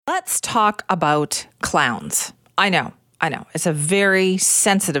Let's talk about clowns. I know. It's a very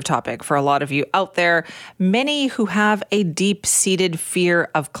sensitive topic for a lot of you out there, many who have a deep-seated fear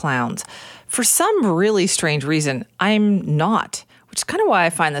of clowns. For some really strange reason, I'm not, which is kind of why I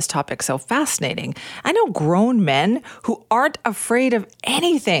find this topic so fascinating. I know grown men who aren't afraid of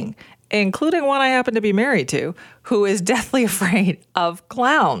anything, including one I happen to be married to, who is deathly afraid of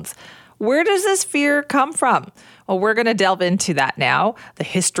clowns. Where does this fear come from? Well, we're going to delve into that now, the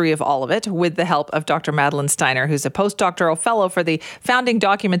history of all of it, with the help of Dr. Madeline Steiner, who's a postdoctoral fellow for the Founding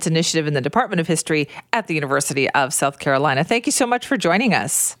Documents Initiative in the Department of History at the University of South Carolina. Thank you so much for joining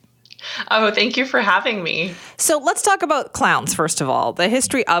us. Oh, thank you for having me. So let's talk about clowns, first of all, the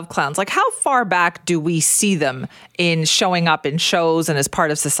history of clowns. Like, how far back do we see them in showing up in shows and as part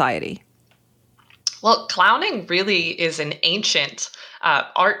of society? Well, clowning really is an ancient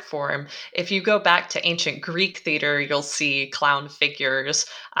art form. If you go back to ancient Greek theater, you'll see clown figures.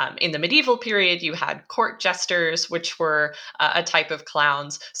 In the medieval period, you had court jesters, which were a type of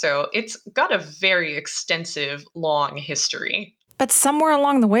clowns. So it's got a very extensive, long history. But somewhere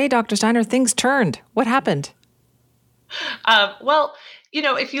along the way, Dr. Steiner, things turned. What happened? Well,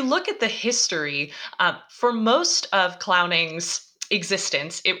 if you look at the history, for most of clowning's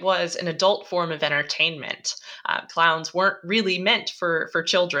existence, it was an adult form of entertainment. Clowns weren't really meant for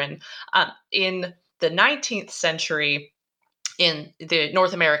children. In the 19th century, in the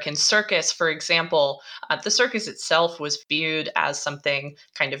North American circus, for example, the circus itself was viewed as something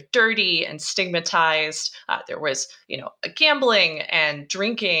kind of dirty and stigmatized. There was, gambling and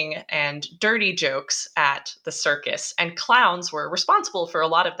drinking and dirty jokes at the circus, and clowns were responsible for a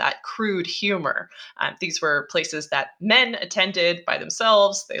lot of that crude humor. These were places that men attended by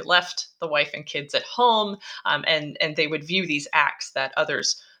themselves. They left the wife and kids at home, and they would view these acts that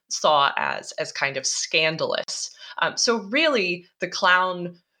others saw as kind of scandalous. So really, the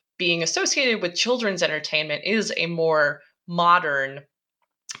clown being associated with children's entertainment is a more modern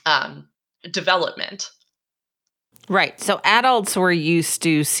development. Right. So adults were used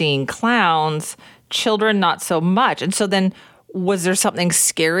to seeing clowns, children not so much. And so then was there something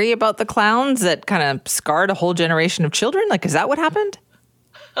scary about the clowns that kind of scarred a whole generation of children? Like, is that what happened?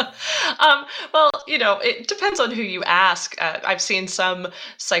 Well, it depends on who you ask. I've seen some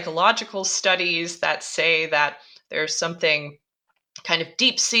psychological studies that say that there's something kind of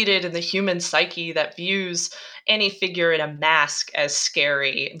deep-seated in the human psyche that views any figure in a mask as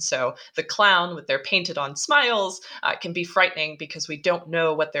scary. And so the clown with their painted on smiles can be frightening because we don't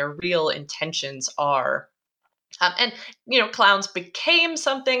know what their real intentions are. And clowns became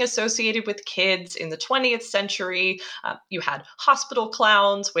something associated with kids in the 20th century. You had hospital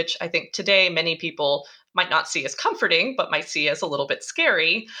clowns, which I think today many people might not see as comforting, but might see as a little bit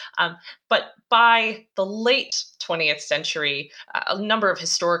scary. But by the late 20th century, a number of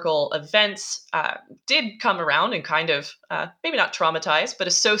historical events did come around and kind of, maybe not traumatized, but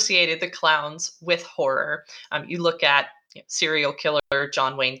associated the clowns with horror. You look at serial killer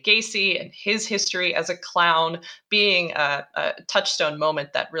John Wayne Gacy and his history as a clown being a touchstone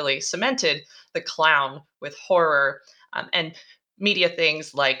moment that really cemented the clown with horror. And media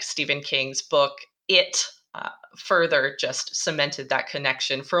things like Stephen King's book, It, further just cemented that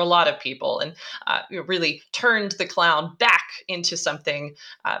connection for a lot of people and really turned the clown back into something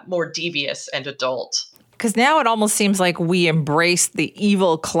more devious and adult. Because now it almost seems like we embrace the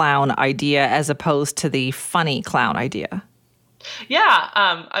evil clown idea as opposed to the funny clown idea.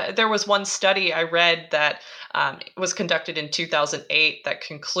 Yeah, there was one study I read that was conducted in 2008 that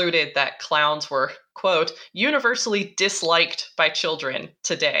concluded that clowns were, quote, universally disliked by children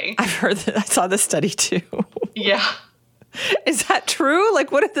today. I've heard that. I saw this study too. Yeah. Is that true?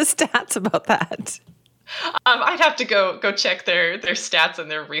 Like, what are the stats about that? I'd have to go check their stats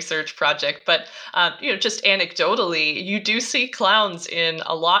and their research project, but just anecdotally, you do see clowns in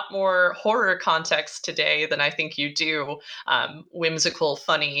a lot more horror contexts today than I think you do whimsical,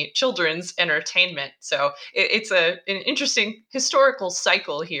 funny children's entertainment. So it's an interesting historical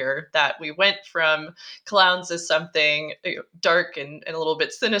cycle here that we went from clowns as something dark and a little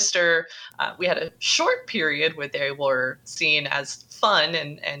bit sinister. We had a short period where they were seen as fun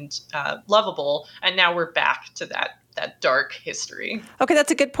and lovable, and now we're back to that dark history. Okay, that's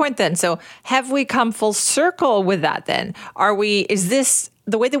a good point then. So have we come full circle with that then? Is this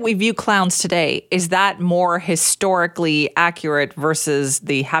the way that we view clowns today, is that more historically accurate versus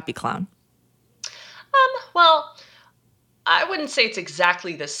the happy clown? Well, I wouldn't say it's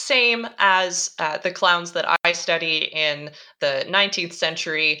exactly the same as the clowns that I study in the 19th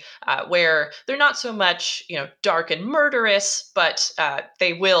century, where they're not so much, dark and murderous, but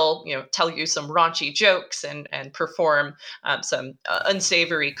they will, tell you some raunchy jokes and perform some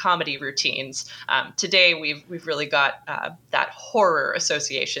unsavory comedy routines. Today, we've really got that horror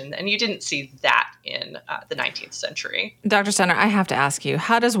association, and you didn't see that in the 19th century. Dr. Steiner, I have to ask you,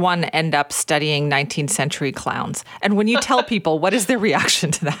 how does one end up studying 19th century clowns? And when you tell people, what is their reaction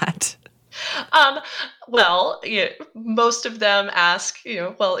to that? Um, well, most of them ask,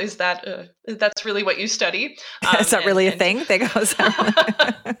 well, is that's really what you study? Is that really a thing? They go, "Is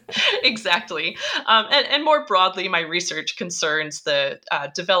that really-" Exactly. And more broadly, my research concerns the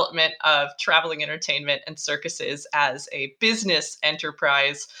development of traveling entertainment and circuses as a business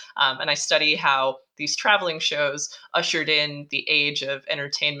enterprise. And I study how these traveling shows ushered in the age of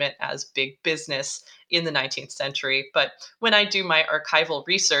entertainment as big business in the 19th century. But when I do my archival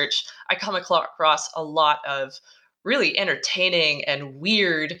research, I come across a lot of really entertaining and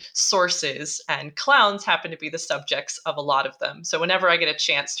weird sources, and clowns happen to be the subjects of a lot of them. So whenever I get a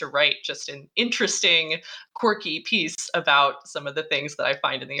chance to write just an interesting, quirky piece about some of the things that I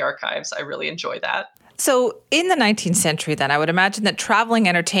find in the archives, I really enjoy that. So in the 19th century, then, I would imagine that traveling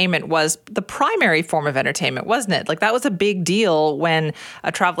entertainment was the primary form of entertainment, wasn't it? Like that was a big deal when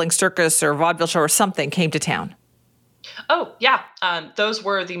a traveling circus or vaudeville show or something came to town. Oh, yeah. Those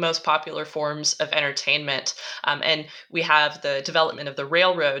were the most popular forms of entertainment. And we have the development of the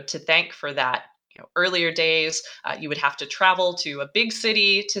railroad to thank for that. Earlier days, you would have to travel to a big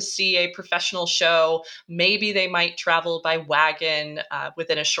city to see a professional show. Maybe they might travel by wagon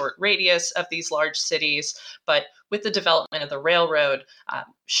within a short radius of these large cities. But with the development of the railroad,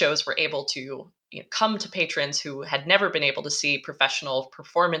 shows were able to come to patrons who had never been able to see professional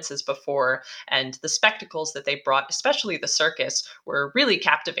performances before, and the spectacles that they brought, especially the circus, were really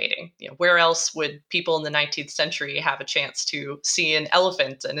captivating. Where else would people in the 19th century have a chance to see an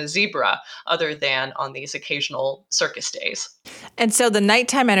elephant and a zebra other than on these occasional circus days? And so the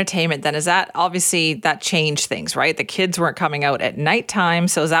nighttime entertainment, then, is that obviously that changed things, right? The kids weren't coming out at nighttime.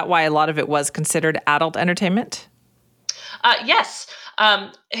 So is that why a lot of it was considered adult entertainment? Yes.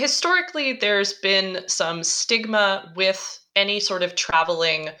 Historically, there's been some stigma with any sort of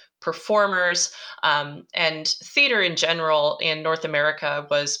traveling performers, and theater in general in North America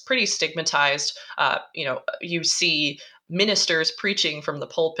was pretty stigmatized. You see ministers preaching from the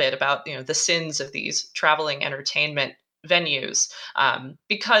pulpit about the sins of these traveling entertainment venues,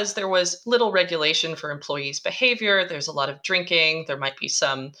 because there was little regulation for employees' behavior. There's a lot of drinking. There might be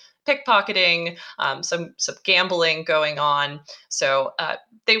some pickpocketing, some gambling going on. So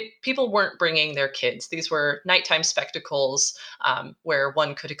people weren't bringing their kids. These were nighttime spectacles, where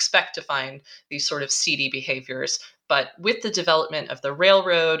one could expect to find these sort of seedy behaviors. But with the development of the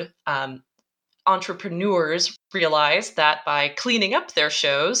railroad, entrepreneurs realized that by cleaning up their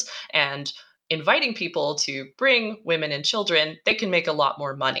shows and inviting people to bring women and children, they can make a lot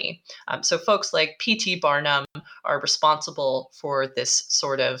more money. So folks like P.T. Barnum are responsible for this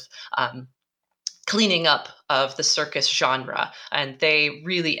sort of cleaning up of the circus genre. And they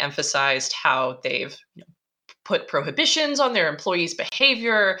really emphasized how they've put prohibitions on their employees'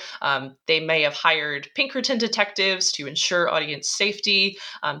 behavior. They may have hired Pinkerton detectives to ensure audience safety.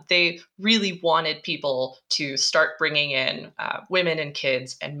 They really wanted people to start bringing in women and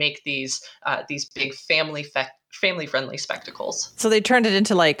kids and make these big family-friendly spectacles. So they turned it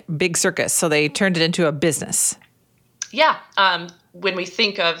into like big circus. So they turned it into a business. Yeah. When we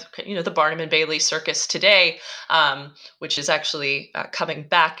think of the Barnum and Bailey Circus today, which is actually coming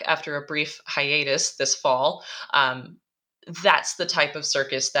back after a brief hiatus this fall, that's the type of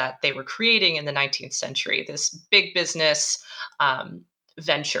circus that they were creating in the 19th century. This big business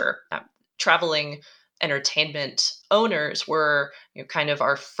venture. Traveling entertainment owners were kind of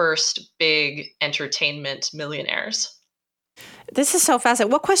our first big entertainment millionaires. This is so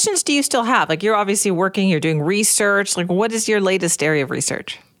fascinating. What questions do you still have? Like, you're obviously working, you're doing research. Like, what is your latest area of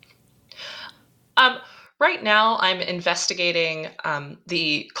research? Right now, I'm investigating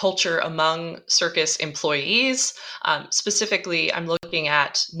the culture among circus employees. Specifically, I'm looking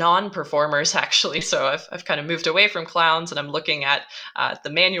at non-performers, actually. So I've kind of moved away from clowns, and I'm looking at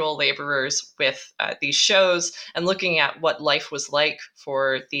the manual laborers with these shows, and looking at what life was like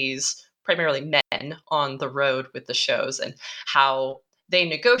for these primarily men on the road with the shows, and how they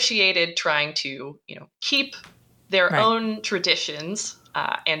negotiated trying to keep their own traditions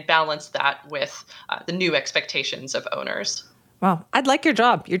and balance that with the new expectations of owners. Wow, I'd like your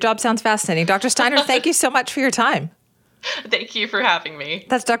job. Your job sounds fascinating. Dr. Steiner, thank you so much for your time. Thank you for having me.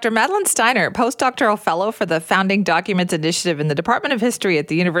 That's Dr. Madeline Steiner, postdoctoral fellow for the Founding Documents Initiative in the Department of History at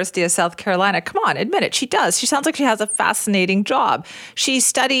the University of South Carolina. Come on, admit it. She does. She sounds like she has a fascinating job. She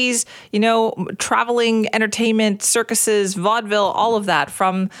studies, traveling, entertainment, circuses, vaudeville, all of that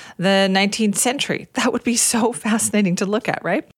from the 19th century. That would be so fascinating to look at, right?